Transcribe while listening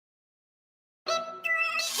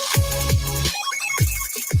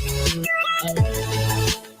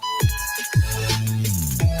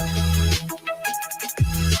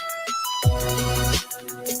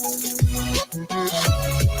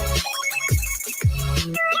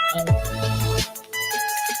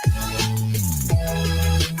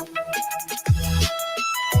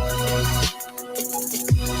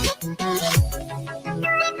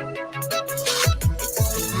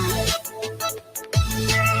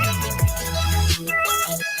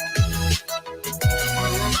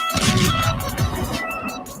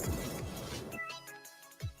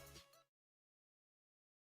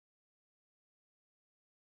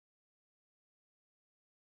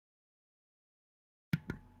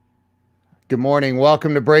Good morning.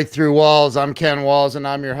 Welcome to Breakthrough Walls. I'm Ken Walls and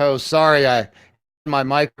I'm your host. Sorry, I had my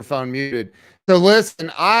microphone muted. So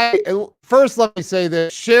listen, first let me say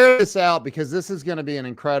this, share this out because this is going to be an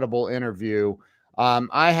incredible interview.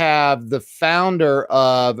 I have the founder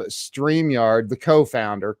of StreamYard, the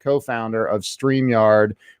co-founder of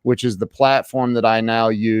StreamYard, which is the platform that I now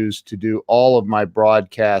use to do all of my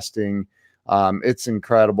broadcasting. It's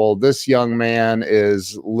incredible. This young man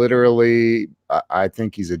is literally, I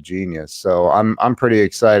think he's a genius. So I'm pretty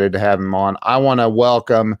excited to have him on. I want to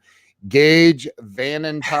welcome Geige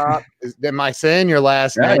Vandentop. Am I saying your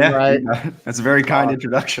last name right? That's a very kind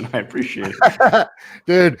introduction. I appreciate it.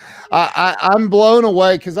 Dude, I'm blown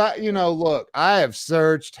away because look, I have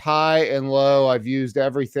searched high and low. I've used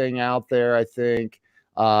everything out there, I think.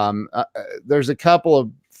 There's a couple of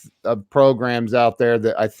programs out there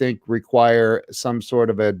that I think require some sort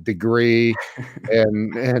of a degree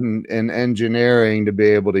in engineering to be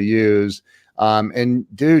able to use. And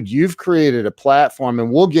dude, you've created a platform,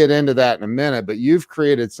 and we'll get into that in a minute, but you've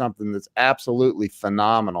created something that's absolutely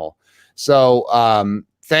phenomenal. So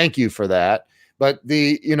thank you for that. But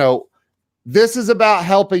this is about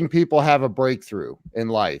helping people have a breakthrough in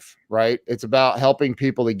life, right? It's about helping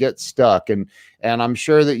people to get stuck. And I'm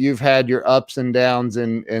sure that you've had your ups and downs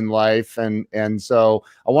in life. And so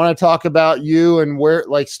I want to talk about you and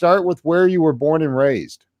start with where you were born and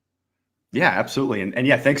raised. Yeah, absolutely. And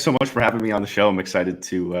yeah, thanks so much for having me on the show. I'm excited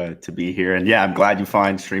to be here. And yeah, I'm glad you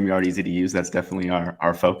find StreamYard easy to use. That's definitely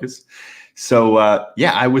our focus. So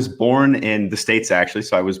yeah, I was born in the States, actually.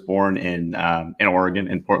 So I was born in Oregon,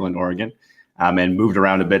 in Portland, Oregon. And moved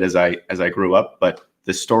around a bit as I grew up. But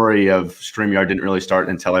the story of StreamYard didn't really start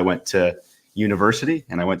until I went to university.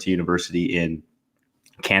 And I went to university in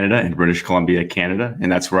Canada, in British Columbia, Canada.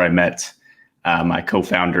 And that's where I met my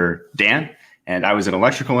co-founder, Dan. And I was in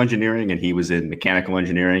electrical engineering and he was in mechanical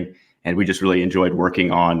engineering. And we just really enjoyed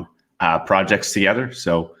working on projects together.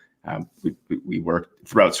 So we worked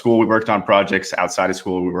throughout school. We worked on projects. Outside of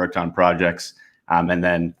school, we worked on projects. And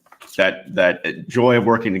then that joy of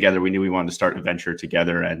working together, we knew we wanted to start a venture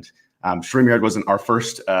together. And StreamYard wasn't our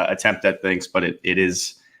first attempt at things, but it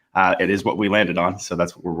is what we landed on. So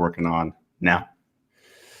that's what we're working on now.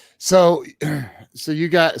 So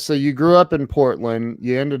you grew up in Portland,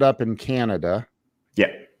 you ended up in Canada.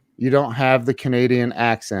 Yeah. You don't have the Canadian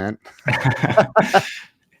accent.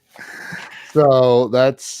 So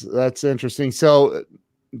that's interesting. So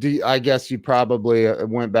I guess you probably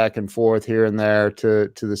went back and forth here and there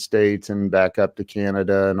to the States and back up to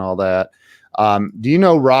Canada and all that. Do you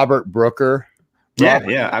know Robert Brooker?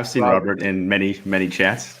 Yeah. I've seen Robert in many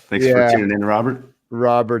chats. Thanks for tuning in, Robert.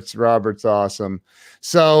 Robert's awesome.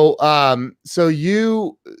 So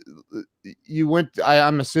you went,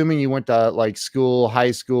 I'm assuming you went to like school,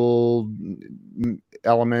 high school,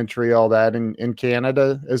 elementary, all that in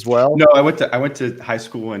Canada as well? No, I went to high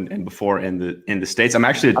school and before in the States. I'm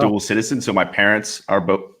actually a dual citizen, so my parents are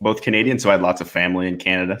both Canadian, so I had lots of family in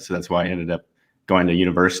Canada, so that's why I ended up going to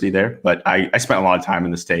university there. But I spent a lot of time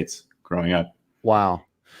in the States growing up. Wow.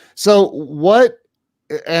 So what?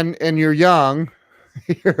 And you're young.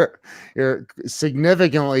 You're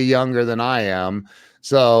significantly younger than I am.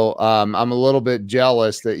 So I'm a little bit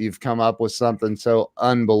jealous that you've come up with something so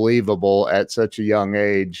unbelievable at such a young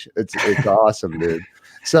age. It's awesome, dude.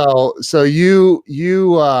 So you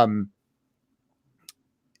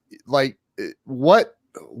like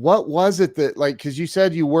what was it that, like, because you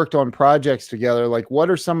said you worked on projects together, like what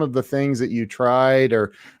are some of the things that you tried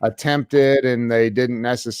or attempted and they didn't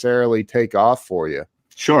necessarily take off for you?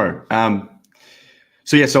 Sure.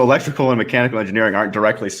 So electrical and mechanical engineering aren't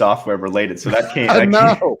directly software related. So that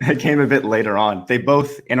came a bit later on. They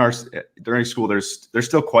both during school, there's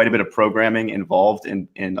still quite a bit of programming involved in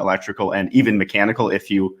electrical and even mechanical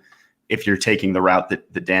if you're taking the route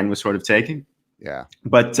that Dan was sort of taking. Yeah.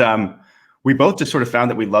 But we both just sort of found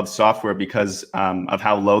that we loved software because of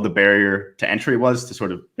how low the barrier to entry was to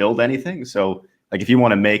sort of build anything. So like if you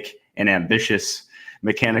want to make an ambitious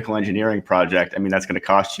mechanical engineering project, I mean, that's going to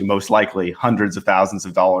cost you most likely hundreds of thousands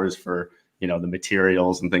of dollars for, the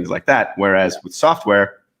materials and things like that. Whereas with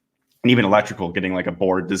software and even electrical, getting like a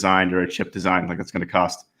board designed or a chip designed, like that's going to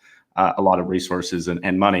cost a lot of resources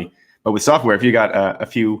and money. But with software, if you got a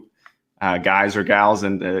few guys or gals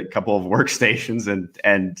and a couple of workstations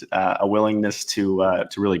and a willingness to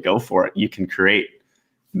really go for it, you can create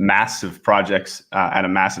massive projects at a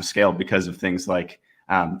massive scale because of things like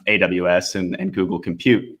AWS and Google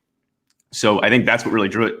Compute. So I think that's what really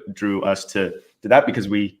drew us to that, because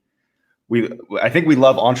I think we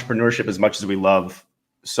love entrepreneurship as much as we love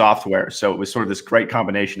software. So it was sort of this great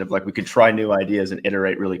combination of like, we could try new ideas and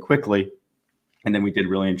iterate really quickly. And then we did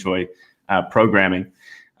really enjoy programming.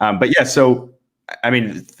 But yeah, so I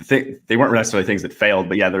mean, they weren't necessarily things that failed,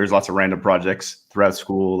 but yeah, there's lots of random projects throughout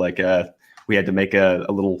school. Like we had to make a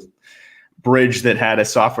little bridge that had a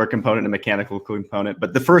software component and a mechanical component.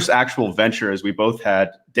 But the first actual venture is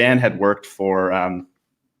Dan had worked for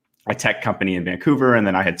a tech company in Vancouver, and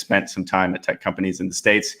then I had spent some time at tech companies in the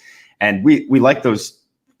States. And we liked those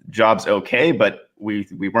jobs okay, but we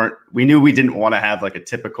knew we didn't want to have like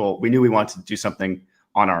we knew we wanted to do something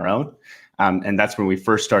on our own. And that's when we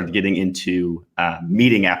first started getting into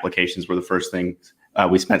meeting applications were the first thing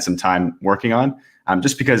we spent some time working on,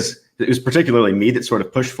 just because it was particularly me that sort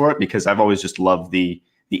of pushed for it, because I've always just loved the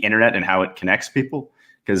internet and how it connects people.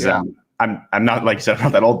 Because I'm not, like you said, I'm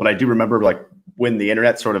not that old, but I do remember like when the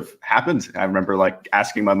internet sort of happened. I remember like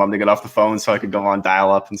asking my mom to get off the phone so I could go on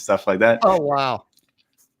dial up and stuff like that. Oh, wow.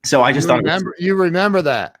 So I just you remember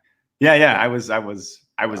that. Yeah. I was I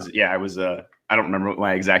don't remember what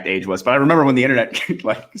my exact age was, but I remember when the internet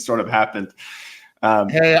like sort of happened.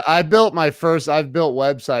 Hey, I've built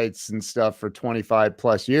websites and stuff for 25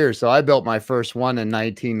 plus years. So I built my first one in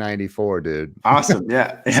 1994, dude. Awesome.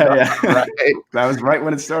 Yeah. Right. That was right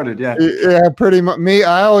when it started. Yeah. Yeah, pretty much.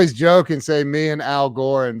 I always joke and say me and Al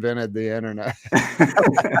Gore invented the internet.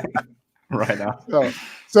 Right now.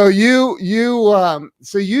 So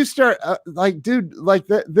you start like, dude, like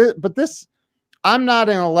but this, I'm not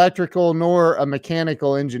an electrical nor a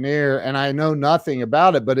mechanical engineer, and I know nothing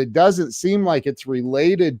about it, but it doesn't seem like it's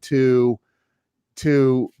related to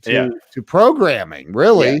programming,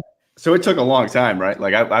 really. Yeah. So it took a long time, right?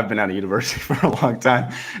 Like I've been out of university for a long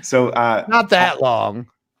time. So not that long.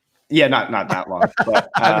 Yeah, not that long. But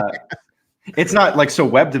it's not like, so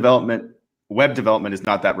web development is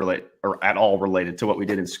not that related or at all related to what we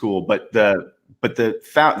did in school, but the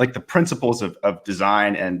principles of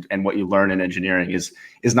design and what you learn in engineering is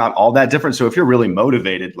not all that different. So if you're really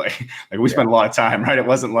motivated, like we spent a lot of time, right? It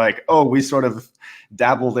wasn't like, oh, we sort of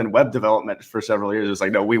dabbled in web development for several years. It was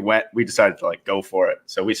like, no, we decided to like go for it.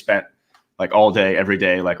 So we spent like all day, every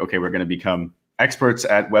day, like, okay, we're going to become experts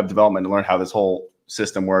at web development and learn how this whole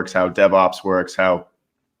system works, how DevOps works, how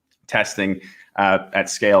testing at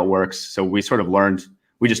scale works. So we sort of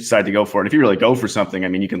we just decided to go for it. If you really go for something, I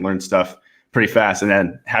mean, you can learn stuff pretty fast. And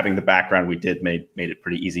then having the background we did made it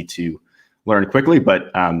pretty easy to learn quickly.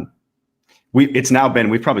 But it's now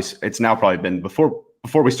probably been before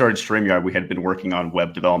we started StreamYard, we had been working on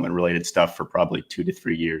web development related stuff for probably 2 to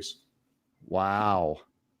 3 years. Wow.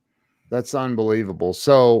 That's unbelievable.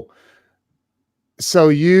 So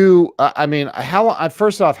you, I mean,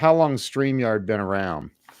 first off, how long StreamYard been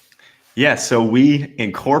around? Yeah. So we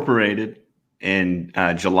incorporated in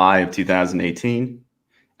July of 2018.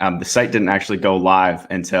 The site didn't actually go live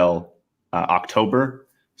until October.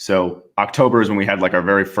 So October is when we had like our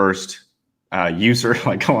very first user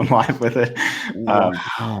like going live with it.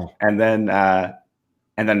 Wow. And then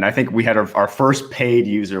I think we had our first paid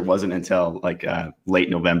user wasn't until like late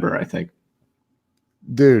November, I think.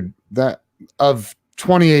 Dude, that of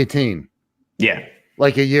 2018. Yeah.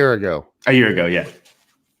 Like a year ago. A year ago, yeah.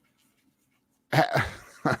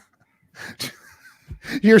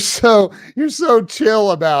 You're so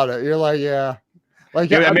chill about it. You're like, yeah. Like,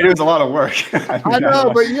 yeah, I mean, it was a lot of work. I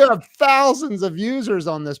know, but you have thousands of users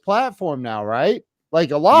on this platform now, right?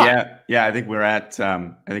 Like a lot. Yeah. I think we're at,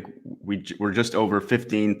 I think we're just over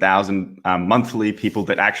 15,000 monthly people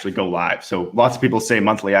that actually go live. So lots of people say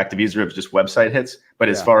monthly active user if just website hits, but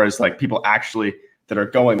as far as like people actually that are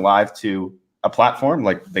going live to a platform,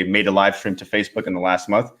 like they made a live stream to Facebook in the last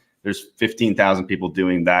month, there's 15,000 people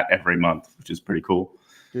doing that every month, which is pretty cool.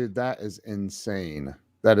 Dude, that is insane.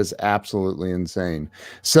 That is absolutely insane.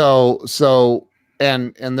 So,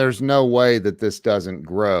 and there's no way that this doesn't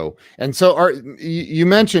grow. And so you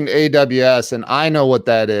mentioned AWS, and I know what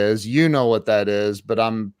that is. You know what that is, but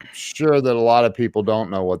I'm sure that a lot of people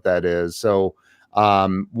don't know what that is. So,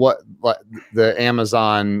 what the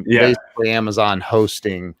Amazon, basically Amazon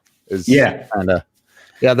hosting is kind of.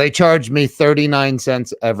 Yeah, they charged me 39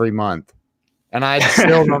 cents every month. And I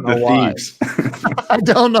still don't know The why. thieves. I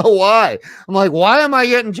don't know why. I'm like, why am I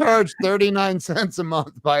getting charged 39 cents a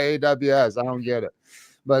month by AWS? I don't get it.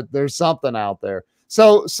 But there's something out there.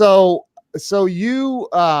 So you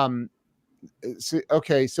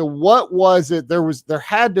okay, so what was it? There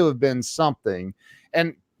had to have been something.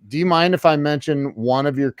 And do you mind if I mention one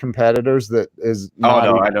of your competitors that is Oh not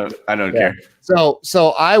no, even, I don't yeah. care. So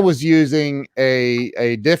I was using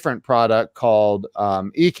a different product called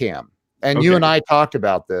Ecamm, and you Okay. and I talked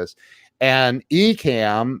about this. And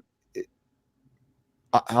Ecamm,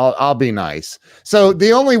 I'll be nice. So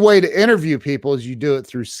the only way to interview people is you do it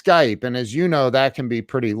through Skype, and as you know, that can be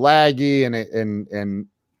pretty laggy, and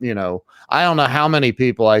you know, I don't know how many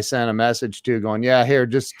people I sent a message to going, yeah, here,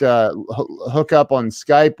 just hook up on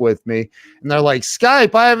Skype with me, and they're like,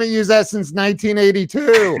 Skype, I haven't used that since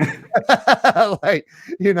 1982. Like,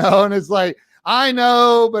 you know, and it's like, I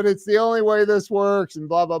know, but it's the only way this works, and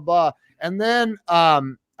blah blah blah. And then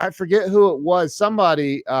I forget who it was.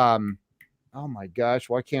 Somebody oh my gosh,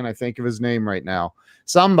 why can't I think of his name right now?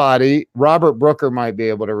 Somebody, Robert Brooker might be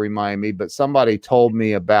able to remind me, but somebody told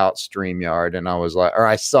me about StreamYard, and I was like, or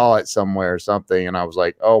I saw it somewhere or something, and I was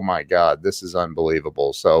like, oh my God, this is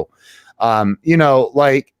unbelievable. So, you know,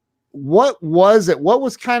 like, what was it? What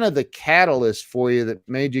was kind of the catalyst for you that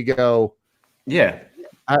made you go, Yeah.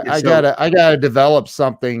 I So gotta develop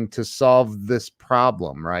something to solve this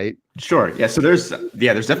problem, right? sure. Yeah. So there's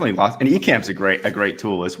definitely lots, and Ecamp's a great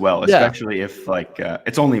tool as well, Yeah, especially if like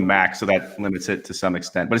it's only Mac, so that limits it to some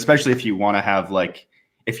extent. But especially if you want to have like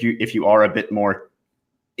if you are a bit more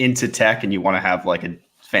into tech and you want to have like a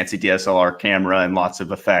fancy DSLR camera and lots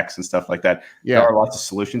of effects and stuff like that, there yeah, are lots of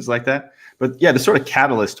solutions like that. But yeah, the sort of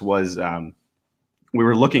catalyst was we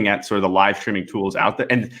were looking at sort of the live streaming tools out there,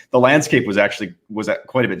 and the landscape was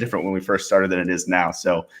quite a bit different when we first started than it is now.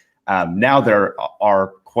 So now there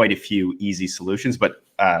are quite a few easy solutions, but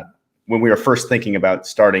when we were first thinking about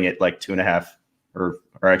starting it like 2.5 or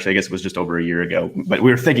actually I guess it was just over a year ago, but we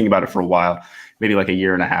were thinking about it for a while, maybe like a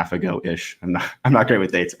year and a half ago ish. I'm not great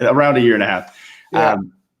with dates. Around a year and a half. yeah,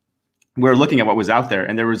 We're looking at what was out there,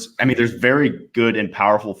 and there's very good and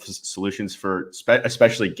powerful solutions for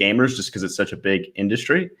especially gamers, just because it's such a big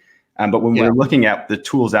industry. But when yeah, we're looking at the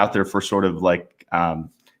tools out there for sort of like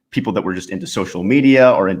people that were just into social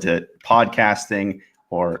media or into podcasting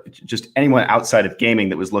or just anyone outside of gaming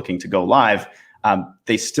that was looking to go live,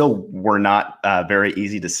 they still were not very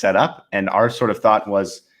easy to set up. And our sort of thought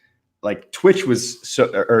was like Twitch was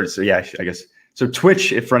I guess. So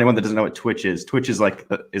Twitch, if for anyone that doesn't know what Twitch is like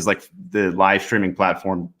the live streaming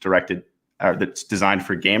platform that's designed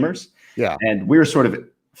for gamers. yeah, And we were sort of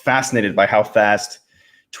fascinated by how fast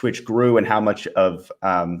Twitch grew and how much of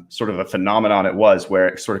sort of a phenomenon it was, where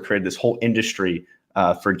it sort of created this whole industry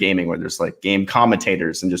for gaming, where there's like game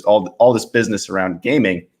commentators and just all this business around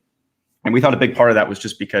gaming. And we thought a big part of that was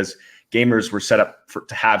just because gamers were set up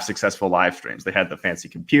to have successful live streams. They had the fancy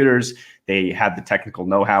computers, they had the technical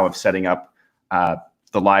know-how of setting up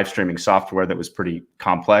the live streaming software that was pretty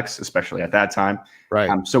complex, especially at that time. right.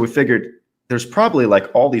 So we figured there's probably like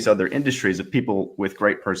all these other industries of people with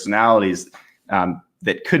great personalities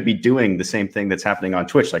that could be doing the same thing that's happening on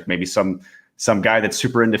Twitch. Like maybe some guy that's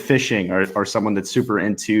super into fishing or someone that's super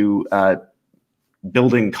into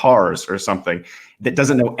building cars or something that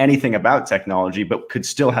doesn't know anything about technology, but could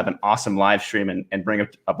still have an awesome live stream and bring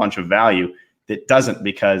a bunch of value that doesn't,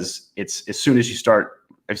 because it's as soon as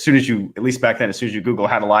you, at least back then, as soon as you Google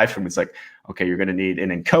how to live stream, it's like, okay, you're going to need an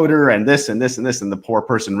encoder and this and this and this. And the poor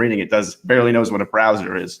person reading it barely knows what a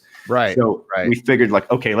browser is. Right. So right. we figured like,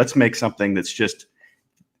 okay, let's make something that's just,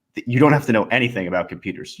 you don't have to know anything about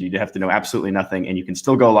computers. You have to know absolutely nothing, and you can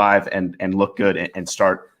still go live and look good and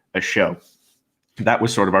start a show. That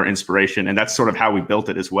was sort of our inspiration, and that's sort of how we built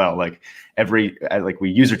it as well. Like we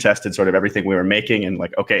user tested sort of everything we were making, and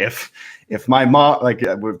like, okay, if my mom, like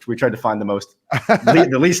we tried to find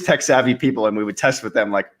the least tech savvy people, and we would test with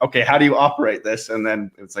them, like, okay, how do you operate this? And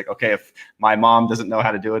then it's like, okay, if my mom doesn't know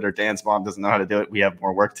how to do it or Dan's mom doesn't know how to do it, we have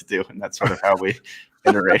more work to do, and that's sort of how we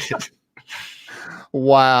iterated.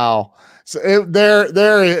 Wow. So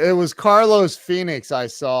it was Carlos Phoenix I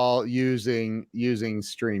saw using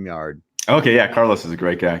StreamYard. Okay, yeah, Carlos is a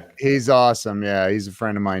great guy. He's awesome. Yeah, he's a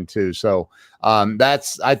friend of mine too. So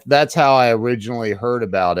that's how I originally heard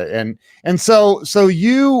about it. And so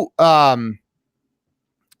you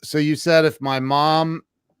said if my mom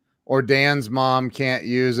or Dan's mom can't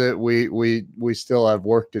use it, we still have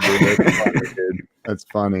work to do. That's funny, dude. That's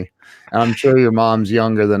funny. And I'm sure your mom's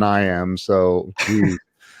younger than I am. So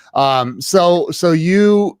so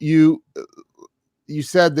you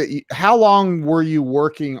said that how long were you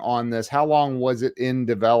working on this? How long was it in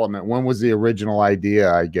development? When was the original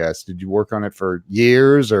idea, I guess? Did you work on it for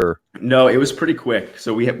years or? No, it was pretty quick.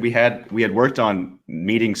 So we had worked on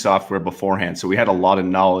meeting software beforehand, so we had a lot of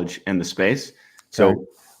knowledge in the space. So Okay.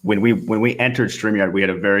 when we entered StreamYard, we had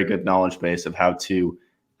a very good knowledge base of how to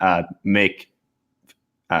make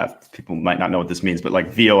people might not know what this means, but like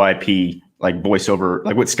VoIP, like voice over,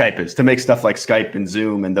 like what Skype is, to make stuff like Skype and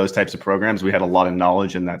Zoom and those types of programs. We had a lot of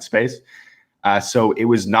knowledge in that space. So it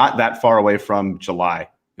was not that far away from July.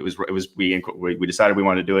 We decided we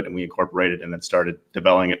wanted to do it, and we incorporated and then started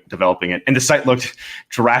developing it. And the site looked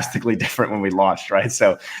drastically different when we launched, right?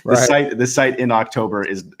 So the site in October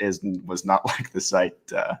was not like the site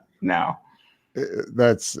now.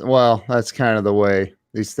 That's kind of the way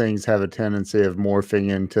these things have a tendency of morphing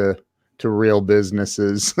into real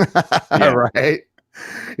businesses. Yeah. Right.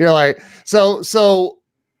 You're like, so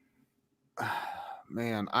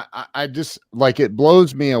man, I just like, it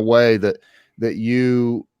blows me away that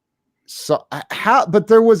you saw how, but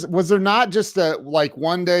was there not just like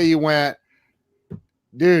one day you went,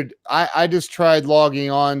 dude, I just tried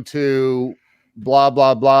logging on to blah,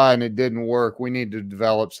 blah, blah, and it didn't work. We need to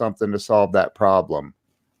develop something to solve that problem.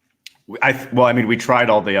 We tried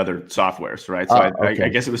all the other softwares, right? So Okay. I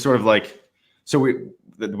guess it was sort of like, so we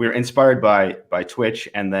were inspired by Twitch,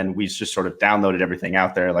 and then we just sort of downloaded everything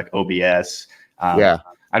out there, like OBS. Yeah.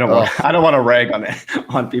 I don't want to rag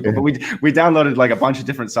on people, but we downloaded like a bunch of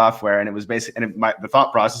different software, and it was basically, and the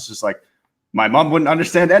thought process was like, my mom wouldn't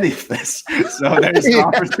understand any of this, so there's an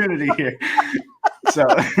opportunity here. So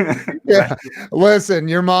yeah, listen,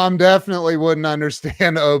 your mom definitely wouldn't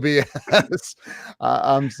understand OBS.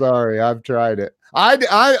 I'm sorry, I've tried it.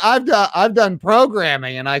 I've done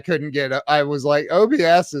programming, and I couldn't get it. I was like,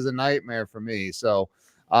 OBS is a nightmare for me. So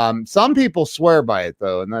some people swear by it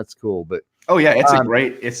though, and that's cool. But oh yeah, it's a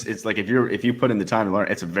great. It's like if you put in the time to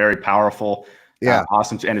learn, it's a very powerful,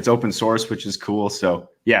 awesome, and it's open source, which is cool. So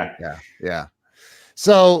yeah.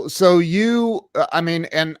 So you,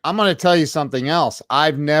 and I'm going to tell you something else.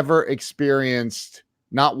 I've never experienced,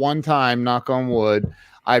 not one time, knock on wood,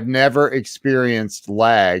 I've never experienced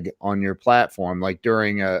lag on your platform. Like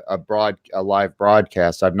during a live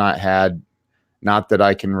broadcast, I've not had, not that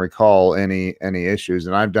I can recall any issues.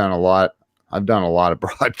 And I've done a lot of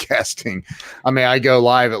broadcasting. I go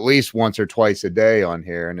live at least once or twice a day on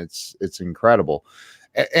here, and it's incredible.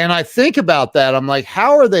 And I think about that. I'm like,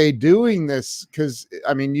 how are they doing this? Because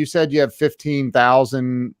you said you have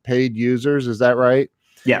 15,000 paid users. Is that right?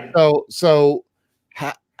 Yeah. So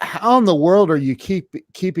how in the world are you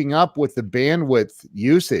keeping up with the bandwidth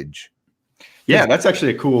usage? Yeah, that's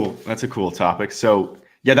a cool topic. So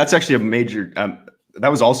yeah, that's actually a major,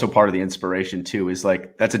 that was also part of the inspiration too, is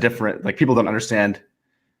like, that's a different, like people don't understand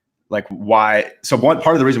like why. So one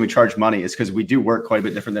part of the reason we charge money is because we do work quite a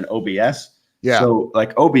bit different than OBS. Yeah. So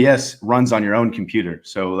like OBS runs on your own computer.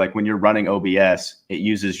 So like when you're running OBS, it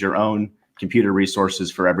uses your own computer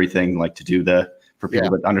resources for everything, like to do for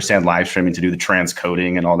people that understand live streaming, to do the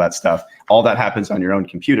transcoding and all that stuff. All that happens on your own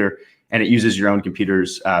computer, and it uses your own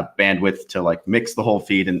computer's bandwidth to like mix the whole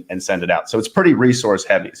feed and send it out. So it's pretty resource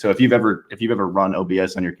heavy. So if you've ever run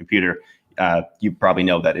OBS on your computer, you probably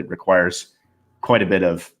know that it requires quite a bit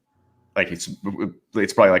of, like it's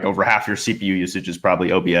probably like over half your CPU usage is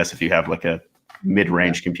probably OBS if you have like a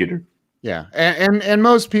mid-range computer. Yeah. And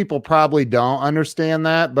most people probably don't understand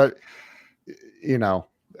that, but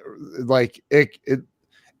like it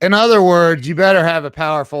in other words, you better have a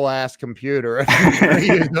powerful ass computer if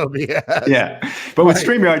you use OBS. Yeah. But with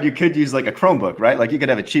StreamYard, you could use like a Chromebook, right? Like you could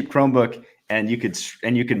have a cheap Chromebook, and you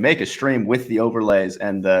could make a stream with the overlays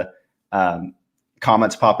and the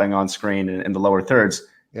comments popping on screen in the lower thirds.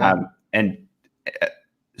 Yeah.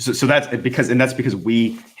 So that's because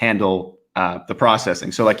we handle the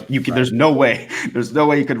processing. So like there's no way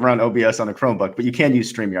you could run OBS on a Chromebook, but you can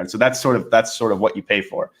use StreamYard. So that's sort of what you pay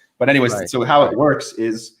for. But anyways, so how it works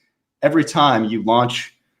is every time you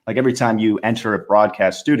launch, like every time you enter a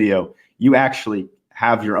broadcast studio, you actually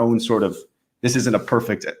have your own sort of, this isn't a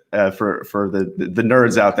perfect, for the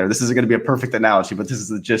nerds out there, this isn't going to be a perfect analogy, but this is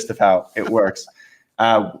the gist of how it works.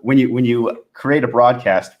 When you create a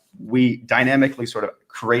broadcast, we dynamically sort of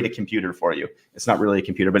create a computer for you. It's not really a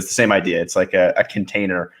computer, but it's the same idea. It's like a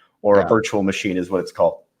container or a virtual machine is what it's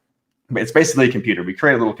called. It's basically a computer. We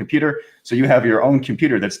create a little computer, so you have your own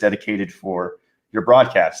computer that's dedicated for your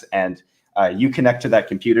broadcast, and you connect to that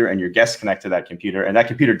computer, and your guests connect to that computer, and that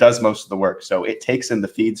computer does most of the work. So it takes in the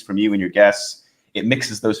feeds from you and your guests, it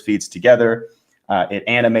mixes those feeds together, it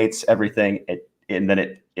animates everything, and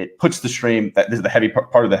then it puts the stream. That this is the heavy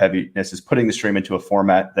part of the heaviness, is putting the stream into a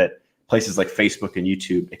format that places like Facebook and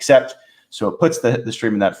YouTube accept. So it puts the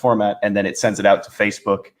stream in that format, and then it sends it out to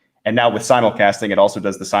Facebook. And now with simulcasting, it also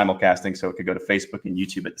does the simulcasting, so it could go to Facebook and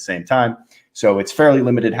YouTube at the same time. So it's fairly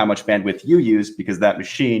limited how much bandwidth you use, because that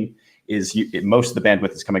machine most of the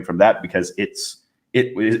bandwidth is coming from that, because it's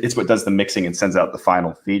what does the mixing and sends out the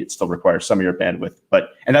final feed. It still requires some of your bandwidth,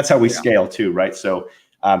 and that's how we scale too, right? So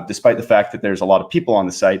despite the fact that there's a lot of people on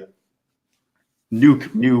the site,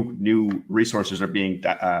 new resources are being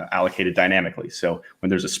allocated dynamically. So when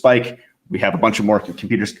there's a spike, we have a bunch of more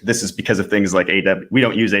computers. This is because of things like AWS. We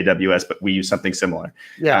don't use AWS, but we use something similar.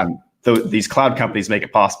 Yeah. These cloud companies make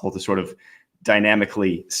it possible to sort of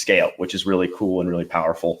dynamically scale, which is really cool and really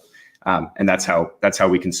powerful. And that's how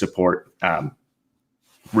we can support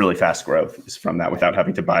really fast growth, is from that, without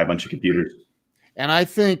having to buy a bunch of computers. And I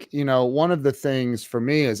think, one of the things for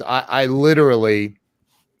me is I literally,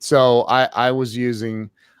 so I was using,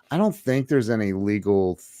 I don't think there's any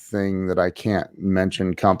legal thing that I can't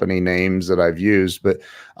mention company names that I've used, but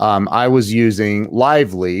I was using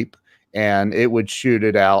LiveLeap, and it would shoot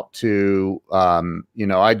it out to,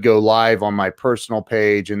 I'd go live on my personal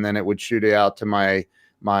page, and then it would shoot it out to my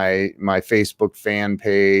Facebook fan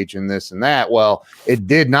page and this and that. Well, it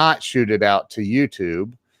did not shoot it out to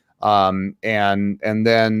YouTube. And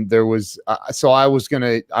then there was,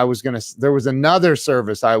 there was another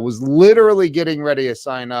service. I was literally getting ready to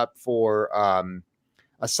sign up for,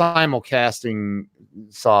 a simulcasting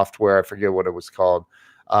software. I forget what it was called.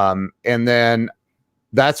 And then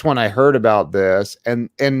that's when I heard about this, and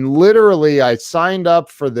literally I signed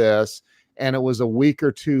up for this, and it was a week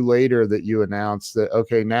or two later that you announced that,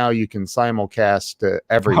 okay, now you can simulcast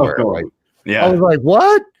everywhere. Oh, cool. Like, yeah. I was like,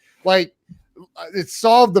 what? Like, it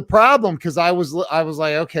solved the problem, because I was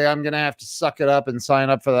like, okay, I'm gonna have to suck it up and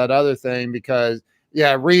sign up for that other thing, because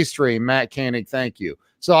Restream, Matt Koenig, thank you.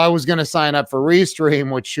 So I was gonna sign up for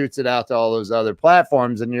Restream, which shoots it out to all those other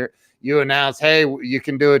platforms, and you announce, hey, you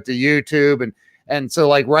can do it to YouTube, and so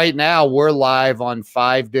like right now we're live on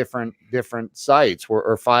 5 different sites,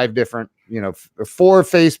 or 5 different, 4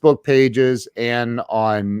 Facebook pages, and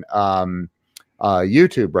on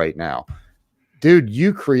YouTube right now. Dude,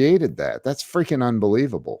 you created that. That's freaking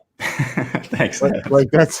unbelievable. Thanks. Like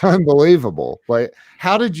that's unbelievable. Like,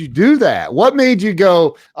 how did you do that? What made you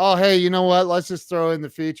go, oh, hey, you know what? Let's just throw in the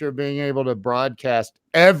feature of being able to broadcast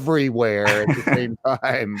everywhere at the same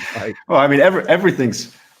time. Like, well, I mean,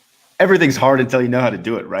 everything's hard until you know how to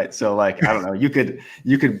do it, right? So like, I don't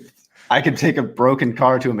know, I could take a broken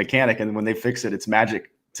car to a mechanic, and when they fix it, it's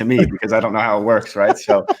magic to me, because I don't know how it works, right?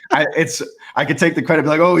 So I could take the credit, be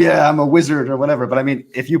like, oh yeah, I'm a wizard or whatever. But I mean,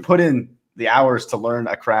 if you put in the hours to learn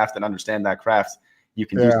a craft and understand that craft, you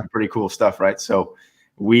can do some pretty cool stuff, right? So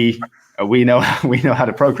we know how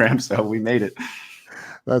to program, so we made it.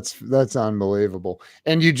 That's unbelievable.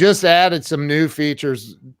 And you just added some new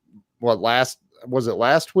features. Was it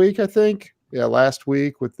last week? I think. Yeah, last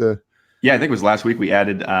week with the. Yeah, I think it was last week we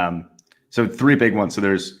added so 3 big ones. So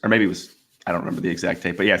or maybe it was, I don't remember the exact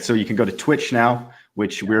date, but yeah. So you can go to Twitch now,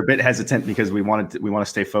 which we're a bit hesitant, because we want to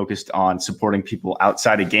stay focused on supporting people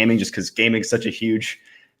outside of gaming, just because gaming is such a huge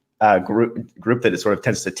group that it sort of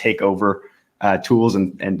tends to take over tools,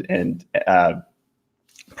 and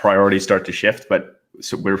priorities start to shift. But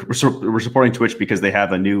so we're supporting Twitch because they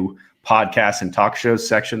have a new podcast and talk shows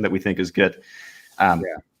section that we think is good.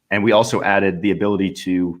 And we also added the ability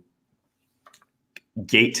to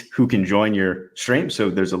gate who can join your stream. So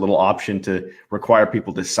there's a little option to require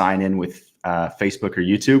people to sign in with Facebook or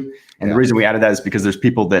YouTube. And the reason we added that is because there's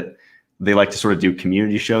people that they like to sort of do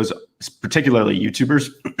community shows, particularly YouTubers.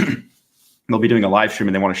 They'll be doing a live stream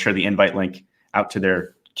and they want to share the invite link out to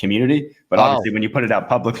their community. But obviously when you put it out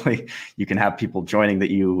publicly, you can have people joining that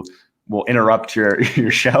you will interrupt your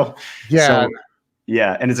show. Yeah. So,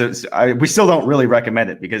 yeah, and we still don't really recommend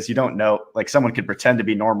it, because you don't know, like someone could pretend to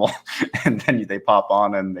be normal and then they pop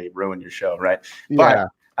on and they ruin your show, right? Yeah.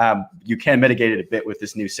 But you can mitigate it a bit with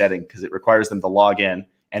this new setting, because it requires them to log in,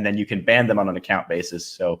 and then you can ban them on an account basis.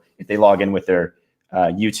 So if they log in with their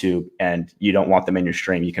YouTube and you don't want them in your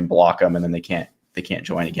stream, you can block them, and then they can't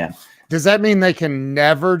join again. Does that mean they can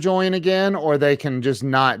never join again, or they can just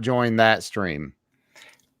not join that stream?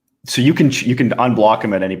 So you can unblock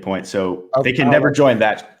them at any point. So they can never join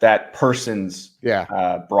that person's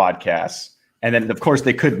broadcast. And then of course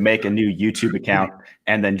they could make a new YouTube account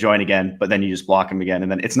and then join again, but then you just block them again.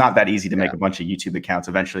 And then it's not that easy to make a bunch of YouTube accounts.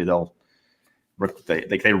 Eventually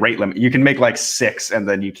they rate limit. You can make like 6 and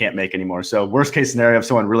then you can't make anymore. So worst case scenario, if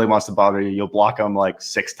someone really wants to bother you, you'll block them like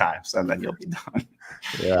 6 times and then you'll be done.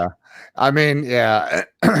 Yeah. I mean, yeah,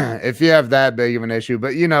 if you have that big of an issue,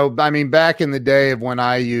 but I mean, back in the day of when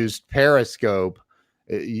I used Periscope,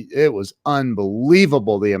 it was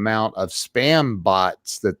unbelievable the amount of spam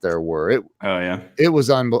bots that there were. Oh yeah. It was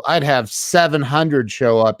unbelievable. I'd have 700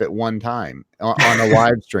 show up at one time on a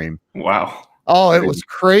live stream. Wow. Oh, it was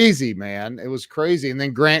crazy, man. It was crazy. And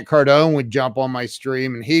then Grant Cardone would jump on my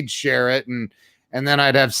stream and he'd share it. And then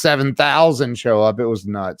I'd have 7,000 show up. It was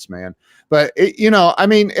nuts, man. But I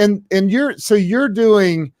mean, and you're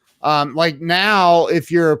doing, like now,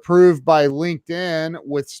 if you're approved by LinkedIn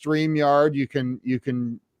with StreamYard, you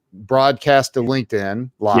can broadcast to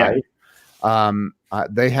LinkedIn live. Yeah.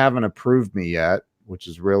 They haven't approved me yet, which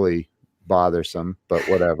is really bothersome, but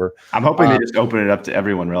whatever. I'm hoping they just open it up to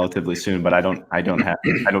everyone relatively soon, but I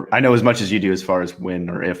know as much as you do as far as when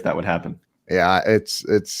or if that would happen. Yeah, it's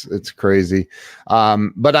crazy.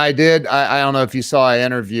 But I don't know if you saw, I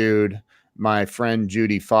interviewed my friend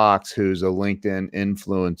Judy Fox, who's a LinkedIn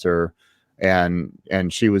influencer,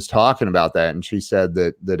 and she was talking about that, and she said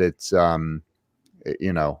that it's you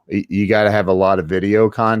got to have a lot of video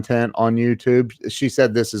content on YouTube. She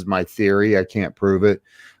said, this is my theory, I can't prove it,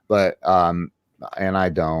 but and I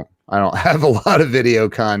don't have a lot of video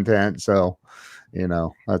content, so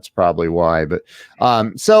that's probably why. But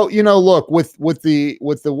so look, with the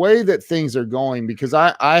way that things are going, because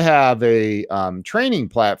I have a training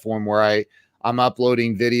platform where I'm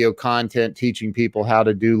uploading video content, teaching people how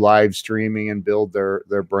to do live streaming and build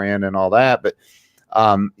their brand and all that. But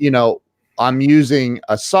I'm using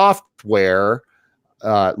a software,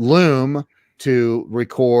 Loom, to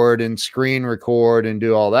record and screen record and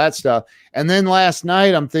do all that stuff. And then last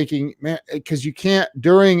night I'm thinking, man, because you can't,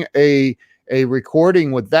 during a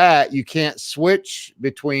recording with that, you can't switch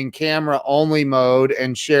between camera only mode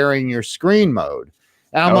and sharing your screen mode.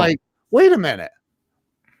 And I'm like, wait a minute.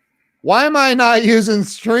 Why am I not using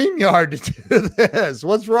StreamYard to do this?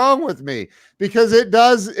 What's wrong with me? Because it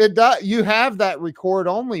does, you have that record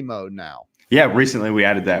only mode now. Yeah. Recently we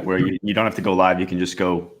added that where you don't have to go live. You can just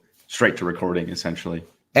go straight to recording essentially.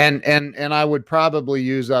 And I would probably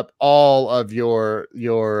use up all of your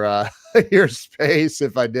your space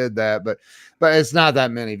if I did that, but it's not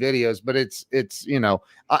that many videos, but it's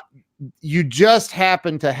you just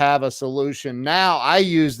happen to have a solution. Now I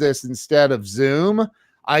use this instead of Zoom.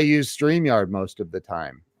 I use StreamYard most of the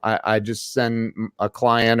time. I just send a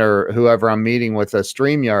client or whoever I'm meeting with a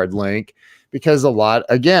StreamYard link, because a lot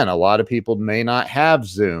of people may not have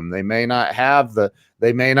Zoom. They may not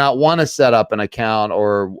want to set up an account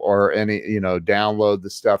or any, download the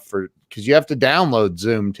stuff because you have to download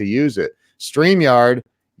Zoom to use it. StreamYard,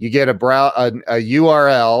 you get a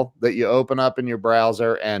URL that you open up in your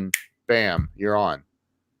browser and bam, you're on.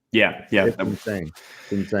 Yeah. It's insane.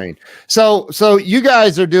 It's insane. So you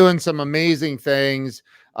guys are doing some amazing things.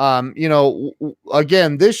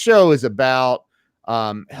 Again, this show is about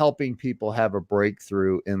helping people have a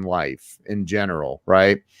breakthrough in life in general,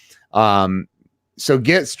 right? So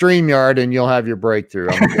get StreamYard and you'll have your breakthrough.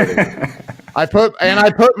 I'm kidding. I put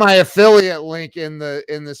my affiliate link in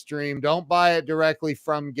the stream. Don't buy it directly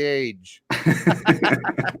from Geige.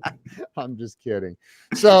 I'm just kidding.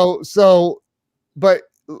 But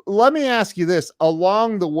let me ask you this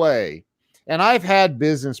along the way, and I've had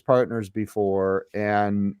business partners before,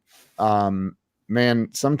 and man,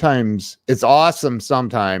 sometimes it's awesome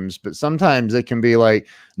sometimes, but sometimes it can be like,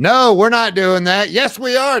 no, we're not doing that. Yes,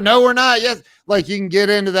 we are. No, we're not. Yes. Like you can get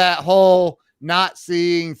into that whole not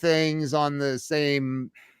seeing things on the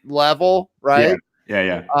same level, right?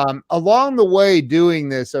 Yeah. Along the way doing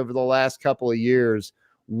this over the last couple of years,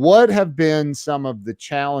 what have been some of the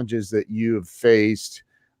challenges that you have faced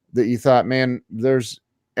that you thought, man,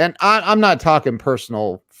 and I'm not talking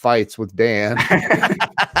personal fights with Dan,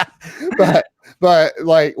 but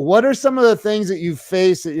like, what are some of the things that you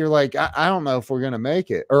face that you're like, I don't know if we're going to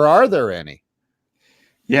make it, or are there any?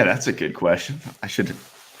 Yeah, that's a good question. I should have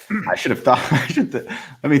thought.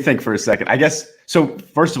 Let me think for a second. I guess so.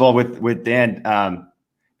 First of all, with Dan,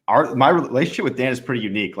 my relationship with Dan is pretty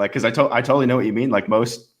unique. Like, because I totally know what you mean. Like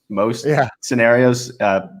most scenarios,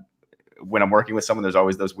 when I'm working with someone, there's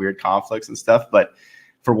always those weird conflicts and stuff. But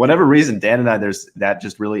for whatever reason, Dan and I, that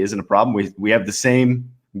just really isn't a problem. We have the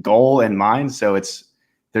same goal in mind, so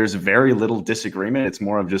there's very little disagreement. It's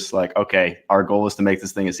more of just like, okay, our goal is to make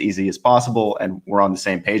this thing as easy as possible, and we're on the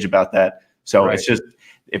same page about that. So It's just,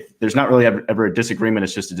 if there's not really ever a disagreement,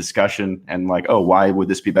 it's just a discussion and like, oh, why would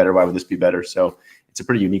this be better? Why would this be better? So it's a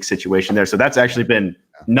pretty unique situation there. So that's actually been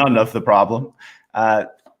none of the problem.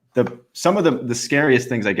 Some of the scariest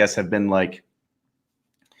things, I guess, have been like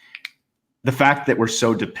the fact that we're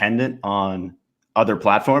so dependent on other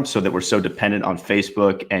platforms, so that we're so dependent on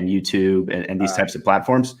Facebook and YouTube and these types of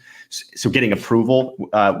platforms. So getting approval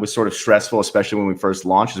was sort of stressful, especially when we first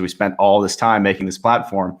launched, as we spent all this time making this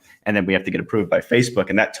platform, and then we have to get approved by Facebook.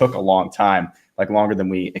 And that took a long time, like longer than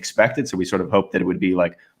we expected. So we sort of hoped that it would be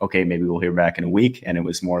like, okay, maybe we'll hear back in a week. And it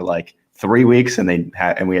was more like 3 weeks, and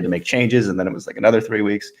we had to make changes. And then it was like another 3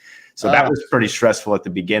 weeks. So that was pretty stressful at the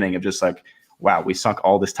beginning, of just like, wow, we sunk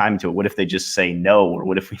all this time into it. What if they just say no? Or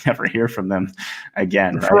what if we never hear from them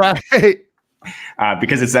again? Right.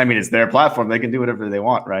 Because it's their platform. They can do whatever they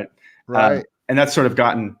want. Right. And that's sort of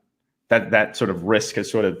gotten that sort of risk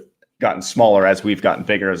has sort of gotten smaller as we've gotten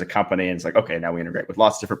bigger as a company. And it's like, okay, now we integrate with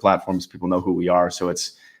lots of different platforms. People know who we are. So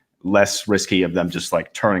it's less risky of them just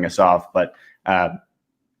like turning us off. But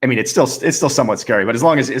it's still somewhat scary, but as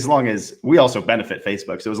long as we also benefit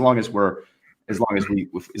Facebook. So as long as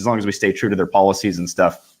we stay true to their policies and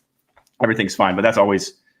stuff, everything's fine. But that's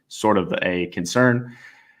always sort of a concern.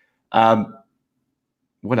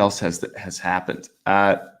 What else has happened?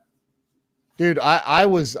 Dude, I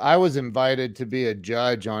was invited to be a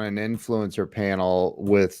judge on an influencer panel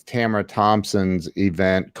with Tamara Thompson's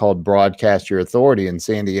event called Broadcast Your Authority in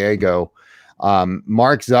San Diego.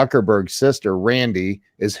 Mark Zuckerberg's sister, Randy,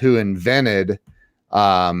 is who invented,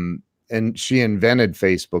 and she invented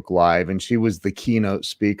Facebook Live, and she was the keynote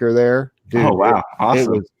speaker there. Dude, oh, wow.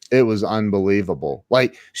 Awesome. It was unbelievable.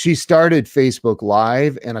 Like, she started Facebook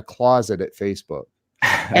Live in a closet at Facebook.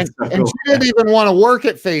 And she didn't even want to work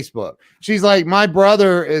at Facebook. She's like, my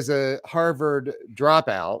brother is a Harvard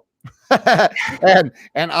dropout.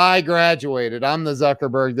 and I graduated. I'm the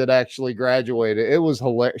Zuckerberg that actually graduated. It was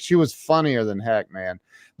hilarious. She was funnier than heck, man.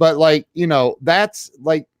 But like, that's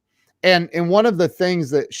like, and one of the things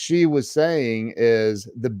that she was saying is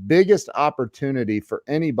the biggest opportunity for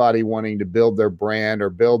anybody wanting to build their brand or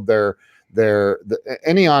build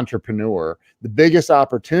any entrepreneur, the biggest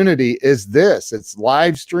opportunity is this. It's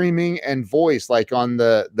live streaming and voice, like on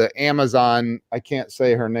the Amazon. I can't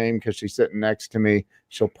say her name because she's sitting next to me.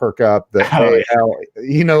 She'll perk up.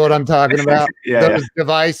 You know what I'm talking about? Those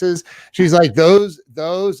devices. She's like, those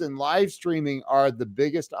and live streaming are the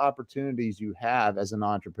biggest opportunities you have as an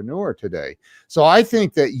entrepreneur today. So I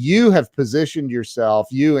think that you have positioned yourself,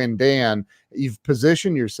 you and Dan, you've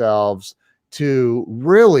positioned yourselves to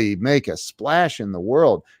really make a splash in the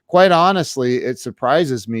world. Quite honestly, it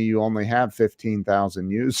surprises me you only have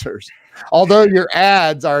 15,000 users. Although your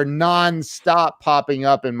ads are nonstop popping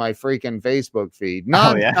up in my freaking Facebook feed.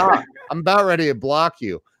 Nonstop. I'm about ready to block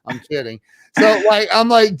you. I'm kidding. So I'm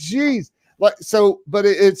like, geez. But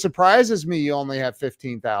it surprises me you only have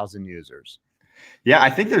 15,000 users. Yeah, I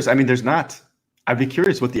think there's not. I'd be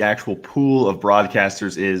curious what the actual pool of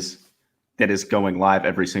broadcasters is that is going live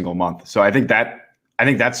every single month. So I think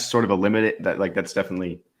that's sort of a limit that's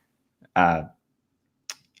definitely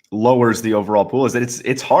lowers the overall pool. Is that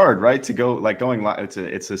it's hard, right, to go going live.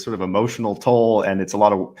 It's a sort of emotional toll, and it's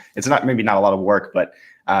maybe not a lot of work, but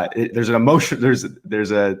there's an emotion.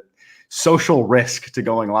 There's a social risk to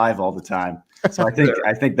going live all the time. So I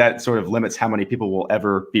think that sort of limits how many people will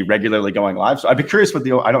ever be regularly going live. So I'd be curious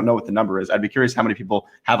I don't know what the number is. I'd be curious how many people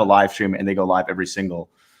have a live stream and they go live every single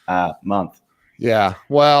month. Yeah.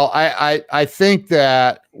 Well, I think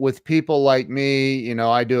that with people like me,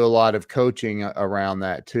 I do a lot of coaching around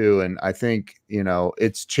that too. And I think,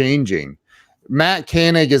 it's changing. Matt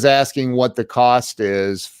Koenig is asking what the cost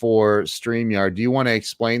is for StreamYard. Do you want to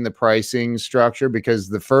explain the pricing structure? Because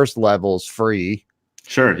the first level is free.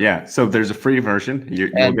 Sure. Yeah. So there's a free version.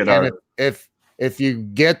 If you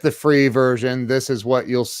get the free version, this is what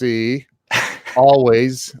you'll see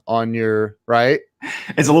always on your right.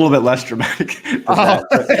 It's a little bit less dramatic.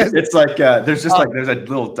 It's like there's a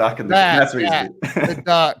little duck in the that's what the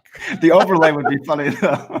duck. The overlay would be funny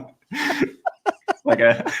though.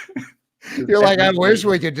 You're like, I wish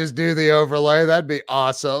we could just do the overlay. That'd be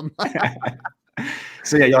awesome.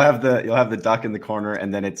 So yeah, you'll have the duck in the corner,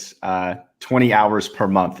 and then it's 20 hours per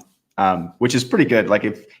month, which is pretty good. Like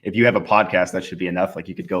if you have a podcast, that should be enough. Like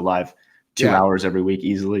you could go live 2 hours every week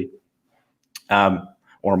easily,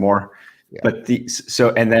 or more. Yeah. But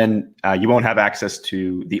and then you won't have access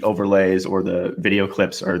to the overlays or the video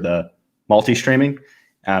clips or the multi-streaming.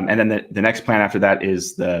 And then the next plan after that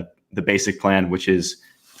is the basic plan, which is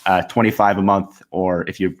 $25 a month, or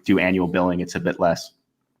if you do annual billing, it's a bit less.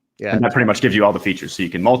 Yeah, and that pretty much gives you all the features. So you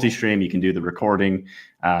can multi-stream, you can do the recording,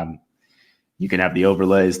 you can have the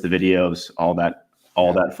overlays, the videos, all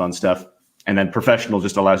that fun stuff. And then professional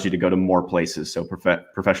just allows you to go to more places. So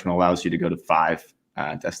professional allows you to go to 5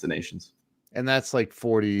 destinations. And that's like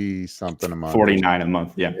 40 something a month. 49 a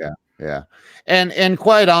month. Yeah. Yeah. Yeah. And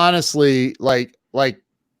quite honestly, like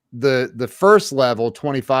the first level,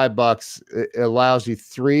 $25, it allows you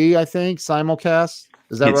 3, I think, simulcasts.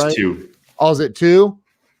 Is that It's right? 2. Oh, is it 2?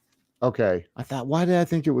 Okay. I thought, why did I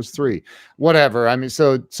think it was 3? Whatever. I mean,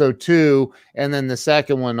 so 2, and then the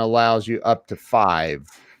second one allows you up to 5,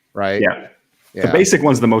 right? Yeah. The Yeah. basic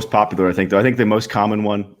one's the most popular, I think, though. I think the most common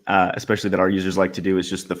one, especially that our users like to do, is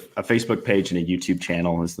just a Facebook page and a YouTube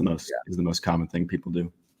channel is the most common thing people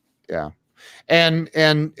do. Yeah. And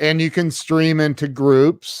you can stream into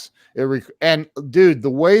groups. And dude, the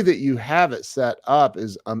way that you have it set up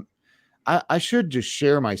is I should just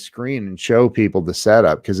share my screen and show people the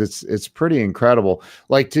setup, because it's pretty incredible.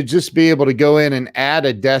 Like, to just be able to go in and add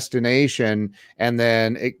a destination, and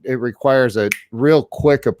then it requires a real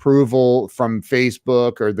quick approval from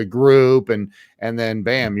Facebook or the group, and then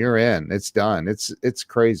bam, you're in. It's done. It's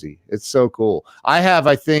crazy. It's so cool. I have,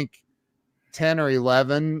 I think, 10 or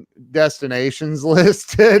 11 destinations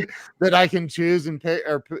listed that I can choose and pick,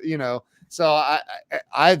 or so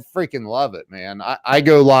I freaking love it, man. I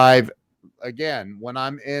go live again when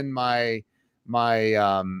I'm in my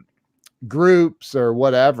groups or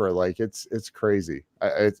whatever. Like, it's crazy.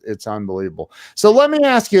 It's unbelievable. So let me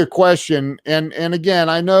ask you a question, and again,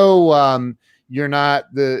 I know you're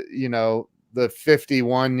not the the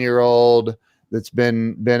 51-year-old that's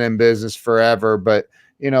been in business forever, but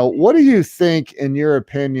what do you think, in your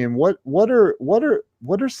opinion, what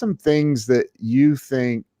are some things that you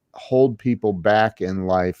think hold people back in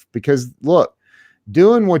life? Because look,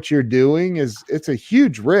 doing what you're doing it's a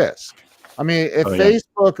huge risk. I mean, if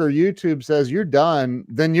Facebook or YouTube says you're done,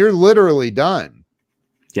 then you're literally done.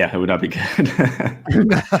 Yeah, it would not be good.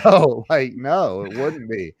 No, it wouldn't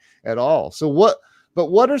be at all. So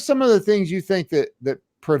what are some of the things you think that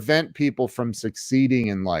prevent people from succeeding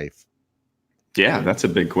in life? Yeah, that's a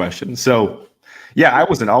big question. So, yeah, I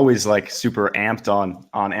wasn't always like super amped on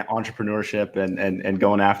entrepreneurship and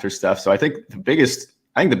going after stuff. So I think the biggest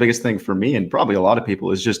thing for me, and probably a lot of people,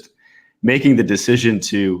 is just making the decision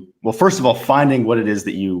to, well, first of all, finding what it is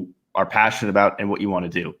that you are passionate about and what you want to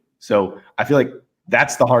do. So I feel like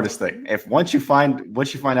that's the hardest thing. Once you find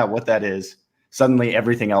out what that is, suddenly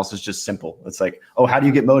everything else is just simple. It's like, oh, how do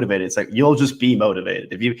you get motivated? It's like, you'll just be motivated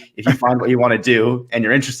if you find what you want to do and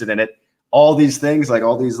you're interested in it. All these things, like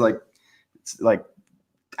all these like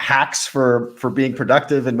hacks for being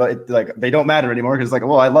productive, and like they don't matter anymore, because like,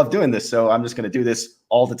 well, I love doing this, so I'm just going to do this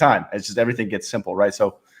all the time. It's just, everything gets simple, right?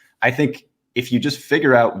 So I think if you just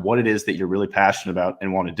figure out what it is that you're really passionate about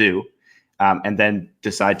and want to do, and then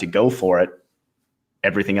decide to go for it,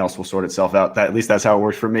 everything else will sort itself out. At least that's how it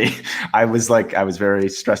worked for me. I was very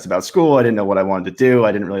stressed about school. I didn't know what I wanted to do.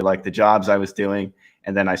 I didn't really like the jobs I was doing.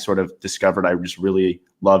 And then I sort of discovered I just really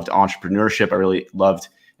loved entrepreneurship. I really loved,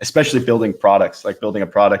 especially building products, like building a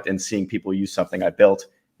product and seeing people use something I built.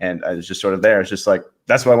 And I was just sort of there. It's just like,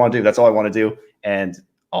 that's what I want to do. That's all I want to do. And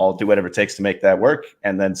I'll do whatever it takes to make that work.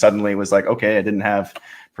 And then suddenly it was like, okay, I didn't have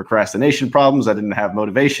procrastination problems. I didn't have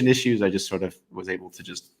motivation issues. I just sort of was able to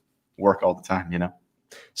just work all the time,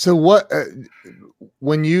 So what,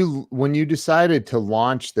 when you decided to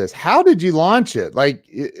launch this, how did you launch it? Like,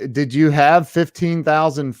 did you have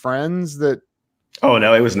 15,000 friends that? Oh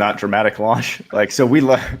no, it was not dramatic launch. Like, so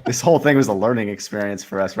this whole thing was a learning experience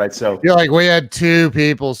for us, right? So you're like, we had 2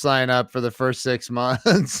 people sign up for the first 6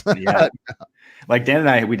 months. Yeah. Like Dan and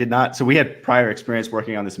I, we did not. So we had prior experience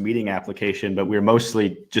working on this meeting application, but we were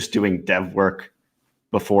mostly just doing dev work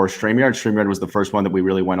before StreamYard. StreamYard was the first one that we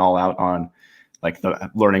really went all out on, like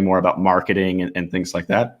learning more about marketing and things like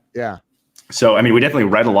that. Yeah. So, I mean, we definitely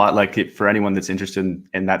read a lot, like for anyone that's interested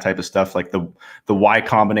in that type of stuff, like the Y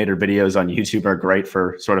Combinator videos on YouTube are great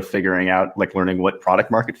for sort of figuring out, like learning what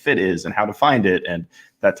product market fit is and how to find it and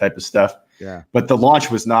that type of stuff. Yeah. But the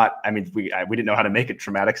launch was not, I mean, we didn't know how to make it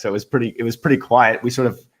dramatic. So it was pretty quiet. We sort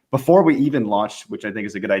of, before we even launched, which I think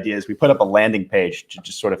is a good idea, is we put up a landing page to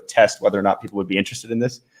just sort of test whether or not people would be interested in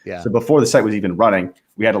this. Yeah. So before the site was even running,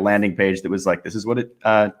 we had a landing page that was like, this is what it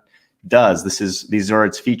does. These are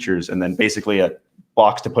its features. And then basically a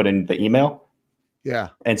box to put in the email. Yeah.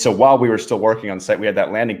 And so while we were still working on the site, we had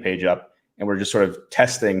that landing page up and we're just sort of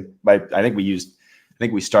testing we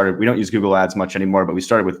don't use Google ads much anymore, but we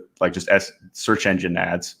started with like just search engine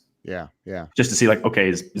ads. Yeah. Yeah. Just to see like, okay,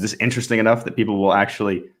 is this interesting enough that people will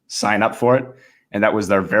actually sign up for it? And that was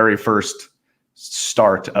their very first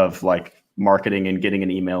start of like marketing and getting an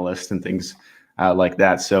email list and things like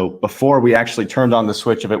that. So before we actually turned on the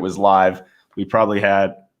switch of it was live, we probably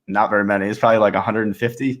had not very many. It's probably like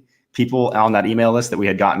 150 people on that email list that we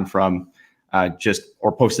had gotten from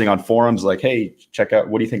or posting on forums like, hey, check out,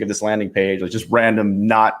 what do you think of this landing page? Like just random,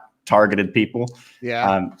 not targeted people.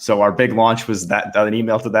 Yeah. So our big launch was that an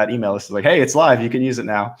email to that email list, like, hey, it's live, you can use it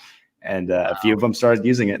now. And a few of them started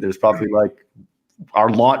using it. There's probably like, our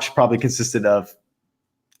launch probably consisted of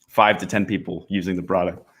 5 to 10 people using the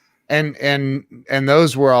product. And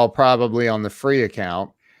those were all probably on the free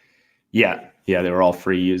account. Yeah, they were all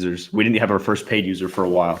free users. We didn't have our first paid user for a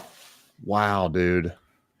while. Wow, dude.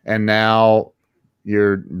 And now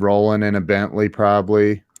you're rolling in a Bentley,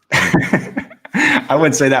 probably. I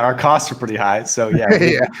wouldn't say that. Our costs are pretty high. So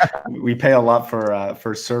yeah, we pay a lot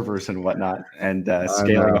for servers and whatnot, and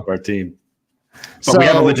scaling up our team. But we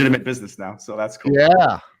have a legitimate business now, so that's cool.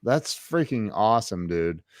 Yeah, that's freaking awesome,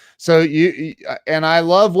 dude. So you and I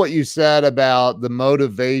love what you said about the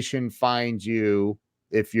motivation finds you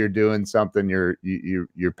if you're doing something you're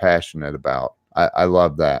passionate about. I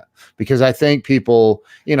love that, because I think people,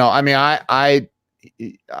 I mean, I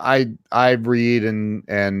read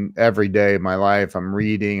and every day of my life I'm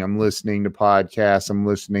reading, I'm listening to podcasts, I'm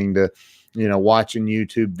listening to, watching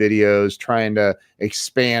YouTube videos, trying to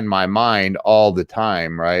expand my mind all the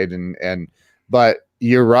time. Right. But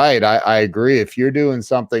you're right. I agree. If you're doing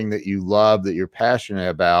something that you love, that you're passionate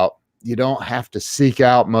about, you don't have to seek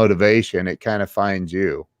out motivation. It kind of finds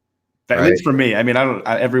you. At least for me. I mean,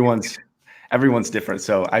 everyone's different.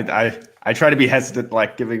 So I try to be hesitant,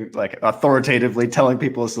 like giving, like authoritatively telling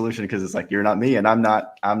people a solution, because it's like, you're not me and I'm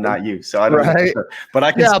not you. So I don't know. But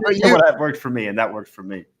I can say what worked for me, and that worked for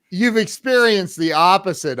me. You've experienced the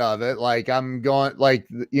opposite of it. Like I'm going, like,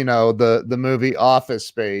 the movie Office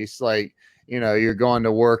Space, like, you're going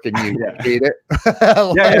to work and you hate it.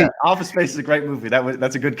 Yeah. Office Space is a great movie.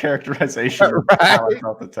 That's a good characterization of how I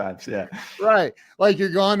felt at times. Yeah. Right. Like you're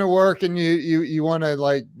going to work and you want to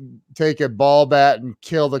like take a ball bat and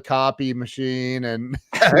kill the copy machine and,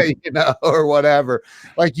 or whatever.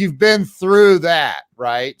 Like you've been through that.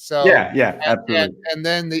 Right. So absolutely. And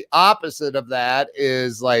then the opposite of that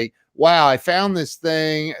is like, wow, I found this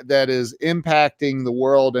thing that is impacting the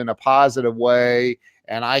world in a positive way,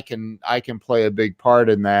 and I can play a big part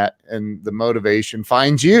in that. And the motivation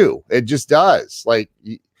finds you. It just does. Like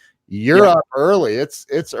you're up early.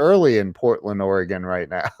 It's early in Portland, Oregon right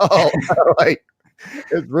now. Like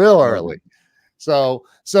it's real early. So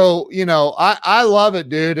I love it,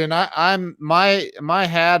 dude. And I'm my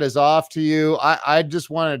hat is off to you. I just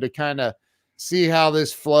wanted to kind of see how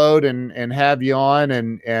this flowed and have you on.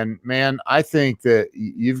 And man, I think that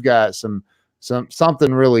you've got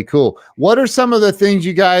something really cool. What are some of the things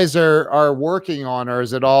you guys are working on, or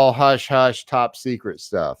is it all hush hush top secret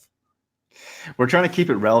stuff? We're trying to keep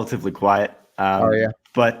it relatively quiet.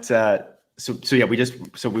 But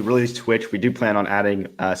we released Twitch. We do plan on adding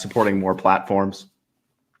supporting more platforms.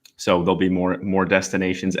 So there'll be more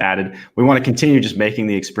destinations added. We want to continue just making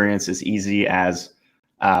the experience as easy as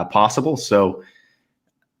possible. So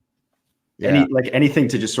anything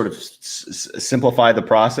to just sort of simplify the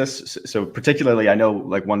process. So particularly, I know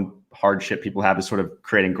like one hardship people have is sort of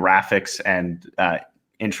creating graphics and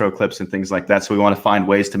intro clips and things like that. So we want to find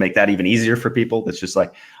ways to make that even easier for people. That's just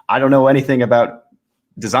like, I don't know anything about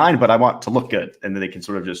design, but I want to look good. And then they can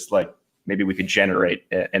sort of just like, maybe we could generate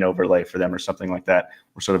an overlay for them or something like that.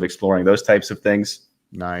 We're sort of exploring those types of things.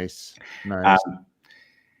 Nice. And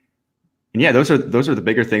yeah, those are the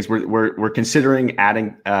bigger things. We're considering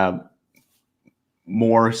adding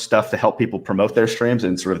more stuff to help people promote their streams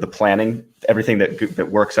and sort of the planning, everything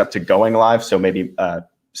that works up to going live. So maybe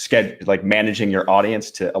like managing your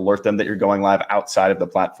audience to alert them that you're going live outside of the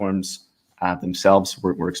platforms themselves.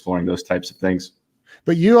 We're exploring those types of things.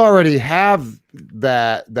 But you already have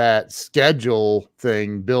that schedule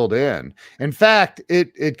thing built in. In fact,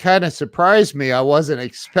 it kind of surprised me. I wasn't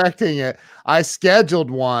expecting it. I scheduled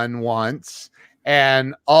one once,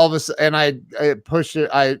 and all of a sudden, and I pushed it,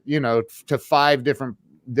 to 5 different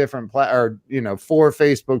 4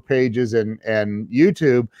 Facebook pages and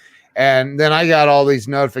YouTube. And then I got all these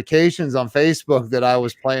notifications on Facebook that I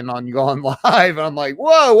was planning on going live. And I'm like,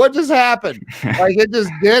 whoa, what just happened? Like it just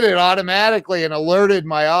did it automatically and alerted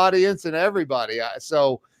my audience and everybody.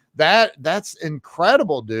 So that's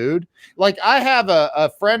incredible, dude. Like I have a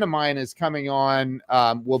friend of mine is coming on,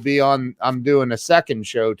 will be on, I'm doing a second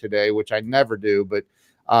show today, which I never do, but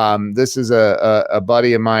this is a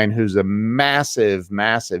buddy of mine who's a massive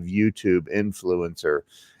YouTube influencer.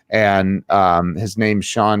 And his name's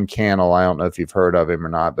Sean Cannell. I don't know if you've heard of him or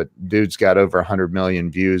not, but dude's got over 100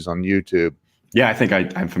 million views on YouTube. Yeah, I think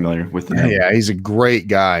I'm familiar with him. Yeah, he's a great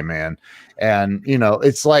guy, man. And,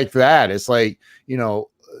 it's like that. It's like,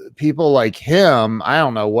 people like him, I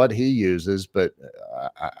don't know what he uses, but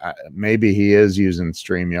maybe he is using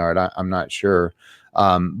StreamYard. I'm not sure.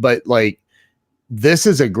 But like, this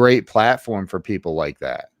is a great platform for people like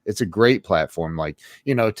that. it's a great platform. Like,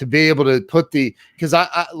 to be able to put because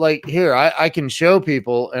I like here, I can show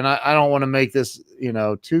people, and I don't want to make this,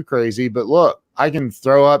 too crazy, but look, I can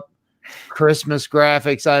throw up Christmas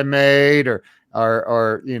graphics I made,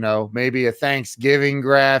 or maybe a Thanksgiving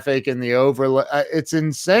graphic and the overlay. It's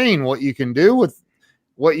insane what you can do with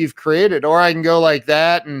what you've created. Or I can go like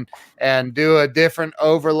that and do a different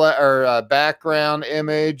overlay or a background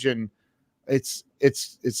image, and it's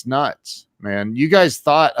nuts, man. You guys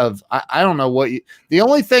thought of, I don't know the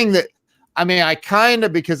only thing that, I kind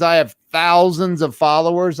of, because I have thousands of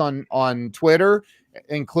followers on Twitter,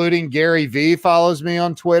 including Gary V follows me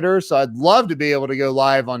on Twitter. So I'd love to be able to go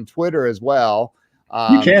live on Twitter as well.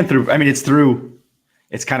 You can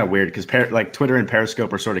it's kind of weird because like Twitter and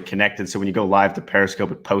Periscope are sort of connected. So when you go live to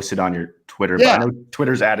Periscope, it posts it on your Twitter. Yeah. But I know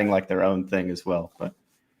Twitter's adding like their own thing as well. But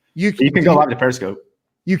you can go live to Periscope.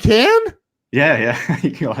 You can? Yeah.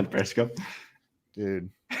 You can go live to Periscope. Dude,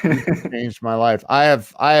 changed my life. I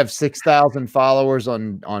have 6,000 followers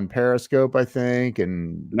on Periscope, I think,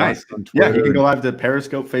 and nice. Yeah, you can go live to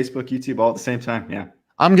Periscope, Facebook, YouTube all at the same time. Yeah.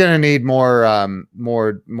 I'm gonna need more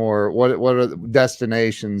what are the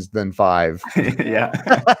destinations than 5? Yeah.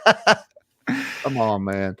 Come on,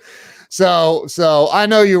 man. So I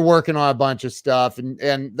know you're working on a bunch of stuff,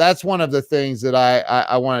 and that's one of the things that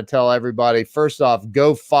I want to tell everybody. First off,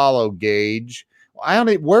 go follow Geige.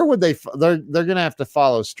 Where would they're gonna have to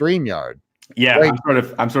follow StreamYard. Yeah, like,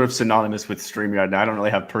 I'm sort of synonymous with StreamYard. Now I don't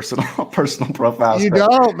really have personal profiles. You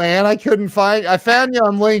don't, man. I found you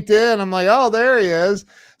on LinkedIn. I'm like, oh, there he is.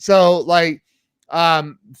 So like,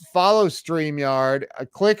 follow StreamYard.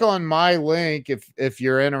 Click on my link if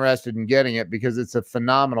you're interested in getting it, because it's a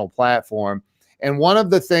phenomenal platform. And one of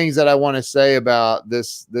the things that I want to say about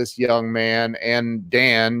this young man and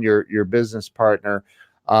Dan, your business partner,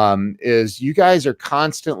 is you guys are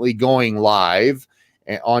constantly going live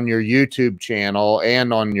on your YouTube channel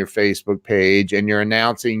and on your Facebook page, and you're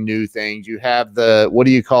announcing new things. You have what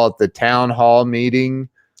do you call it? The town hall meeting?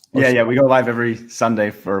 Yeah. We go live every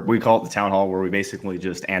Sunday we call it the town hall, where we basically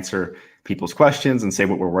just answer people's questions and say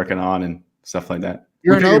what we're working on and stuff like that.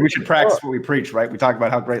 We should practice what we preach, right? We talk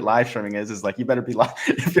about how great live streaming is. It's like, you better be live.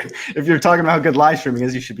 If you're talking about how good live streaming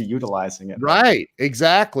is, you should be utilizing it. Right.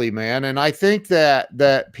 Exactly, man. And I think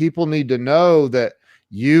that people need to know that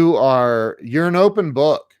you're an open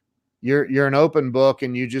book. You're an open book,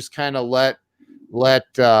 and you just kind of let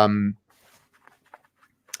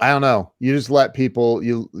I don't know. You just let people,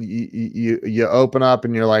 you open up,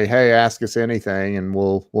 and you're like, hey, ask us anything and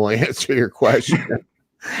we'll answer your question.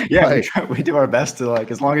 Yeah, like, we do our best to,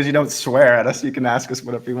 like, as long as you don't swear at us, you can ask us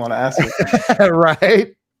whatever you want to ask us.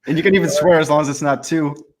 Right. And you can even swear as long as it's not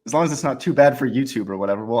too bad for YouTube or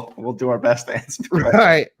whatever. We'll do our best to answer.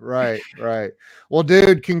 Right. Well,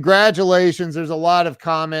 dude, congratulations. There's a lot of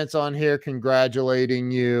comments on here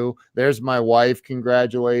congratulating you. There's my wife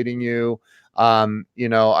congratulating you.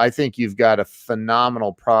 I think you've got a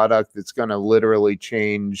phenomenal product that's going to literally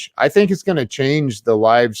change. I think it's going to change the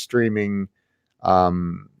live streaming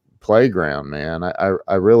playground, man.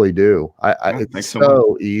 I really do. It's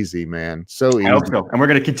so easy, man. So easy. I hope so. And we're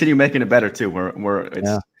going to continue making it better too.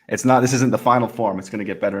 This isn't the final form. It's going to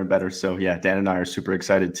get better and better. So yeah, Dan and I are super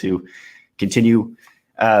excited to continue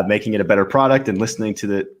making it a better product and listening to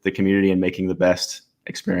the community and making the best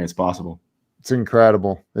experience possible. It's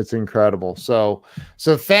incredible. So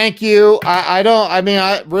thank you. I don't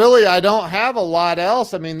have a lot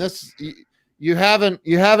else. I mean, you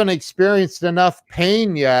haven't experienced enough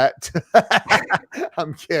pain yet.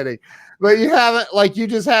 I'm kidding, but you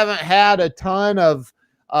just haven't had a ton of,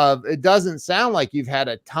 it doesn't sound like you've had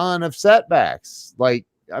a ton of setbacks. Like,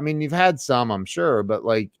 I mean, you've had some, I'm sure, but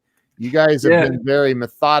like, you guys have been very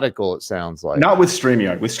methodical, it sounds like. Not with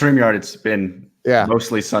StreamYard. With StreamYard, it's been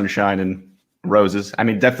mostly sunshine and roses. I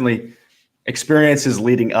mean, definitely experiences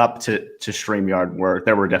leading up to StreamYard where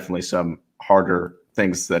there were definitely some harder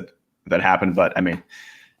things that happened, but I mean,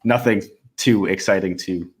 nothing too exciting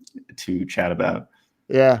to chat about.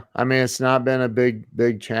 Yeah, I mean, it's not been a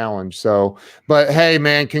big challenge. So, but hey,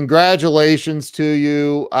 man, congratulations to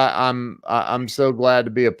you. I'm so glad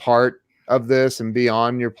to be a part of this and be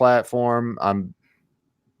on your platform. I'm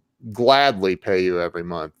gladly pay you every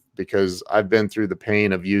month, because I've been through the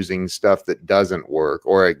pain of using stuff that doesn't work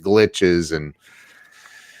or it glitches, and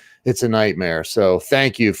it's a nightmare. So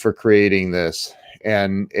thank you for creating this,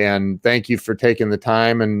 and thank you for taking the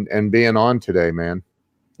time and being on today, man.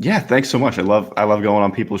 Yeah, thanks so much. I love going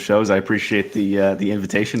on people's shows. I appreciate the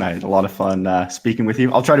invitation. I had a lot of fun speaking with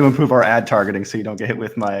you. I'll try to improve our ad targeting so you don't get hit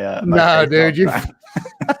with my no, dude,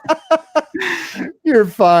 You're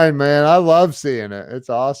fine, man. I love seeing it. It's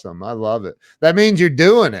awesome. I love it. That means you're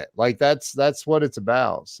doing it. Like that's what it's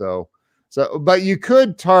about. So, but you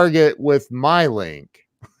could target with my link.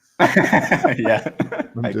 Yeah,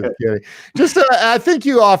 I'm just kidding. Just, I think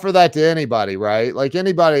you offer that to anybody, right? Like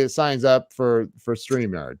anybody that signs up for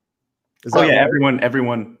StreamYard. Is Oh that yeah, right?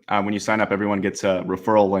 everyone. When you sign up, everyone gets a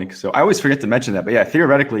referral link. So I always forget to mention that, but yeah,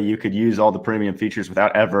 theoretically, you could use all the premium features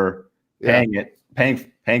without ever Yeah.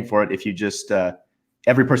 paying for it. If you just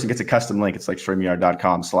every person gets a custom link. It's like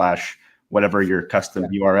streamyard.com/whatever your custom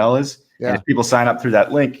URL is. Yeah. And if people sign up through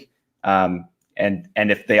that link, and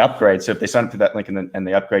if they upgrade, so if they sign up through that link and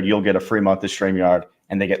they upgrade, you'll get a free month of StreamYard,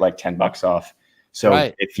 and they get like $10 off. So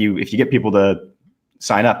Right. if you get people to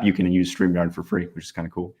sign up, you can use StreamYard for free, which is kind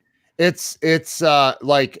of cool. It's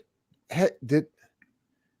like, did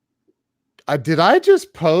I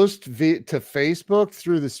just post to Facebook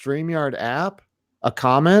through the StreamYard app a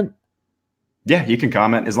comment? Yeah, you can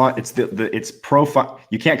comment as long it's it's profile.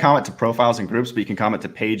 You can't comment to profiles and groups, but you can comment to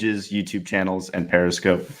pages, YouTube channels, and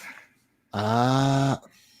Periscope. Wow.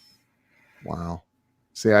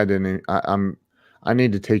 See, I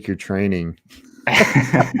need to take your training.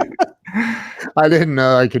 I didn't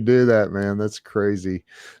know I could do that, man. That's crazy.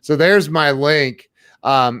 So there's my link.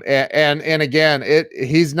 And again,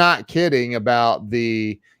 he's not kidding about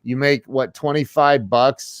you make what,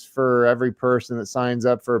 $25 for every person that signs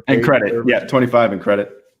up for a paid and credit. service? Yeah, 25 in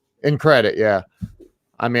credit. In credit, yeah.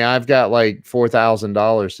 I mean, I've got like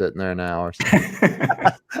 $4,000 sitting there now or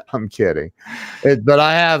something. I'm kidding. But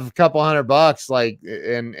I have a couple $100, like,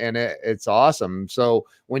 and it's awesome. So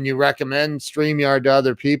when you recommend StreamYard to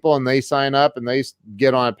other people and they sign up and they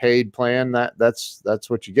get on a paid plan, that's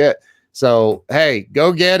what you get. So, hey,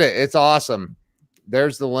 go get it. It's awesome.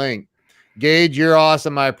 There's the link. Geige, you're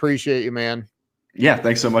awesome. I appreciate you, man. Yeah,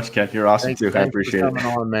 thanks so much, Ken. You're awesome too. I appreciate it. Coming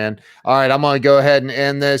on, man. All right, I'm going to go ahead and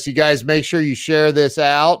end this. You guys make sure you share this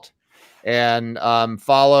out and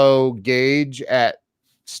follow Geige at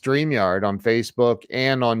StreamYard on Facebook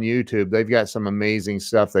and on YouTube. They've got some amazing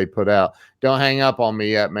stuff they put out. Don't hang up on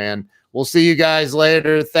me yet, man. We'll see you guys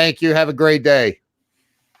later. Thank you. Have a great day.